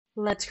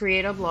Let's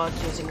create a blog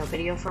using a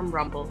video from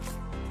Rumble.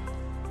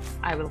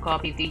 I will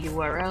copy the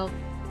URL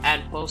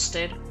and post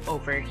it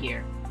over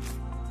here.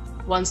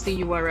 Once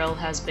the URL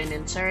has been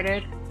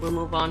inserted, we'll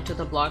move on to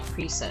the blog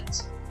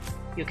presets.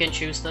 You can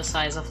choose the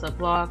size of the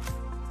blog,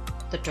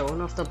 the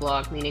tone of the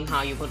blog, meaning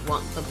how you would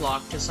want the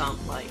blog to sound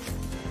like.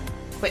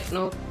 Quick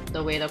note,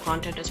 the way the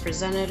content is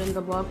presented in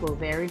the blog will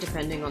vary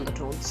depending on the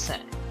tone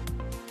set.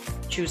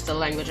 Choose the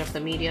language of the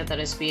media that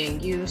is being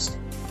used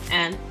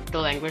and the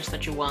language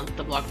that you want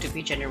the blog to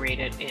be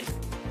generated in.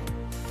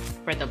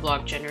 For the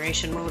blog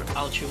generation mode,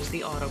 I'll choose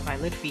the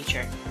autopilot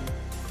feature.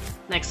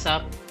 Next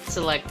up,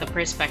 select the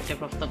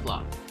perspective of the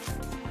blog.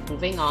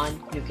 Moving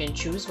on, you can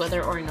choose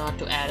whether or not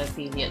to add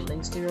affiliate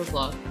links to your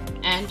blog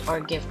and/or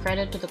give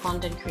credit to the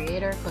content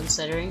creator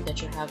considering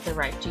that you have the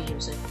right to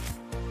use it.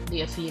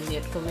 The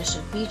affiliate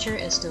commission feature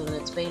is still in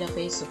its beta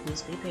phase, so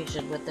please be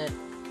patient with it.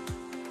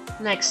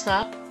 Next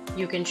up,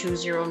 you can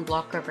choose your own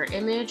blog cover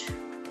image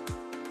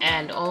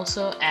and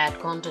also add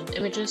content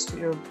images to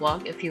your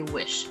blog if you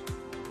wish.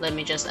 Let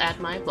me just add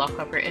my blog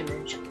cover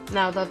image.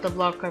 Now that the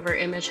blog cover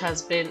image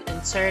has been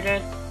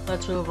inserted,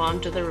 let's move on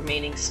to the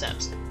remaining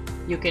steps.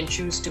 You can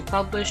choose to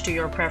publish to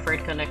your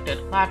preferred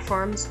connected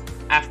platforms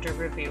after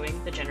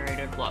reviewing the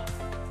generated blog.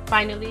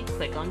 Finally,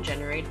 click on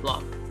Generate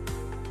Blog.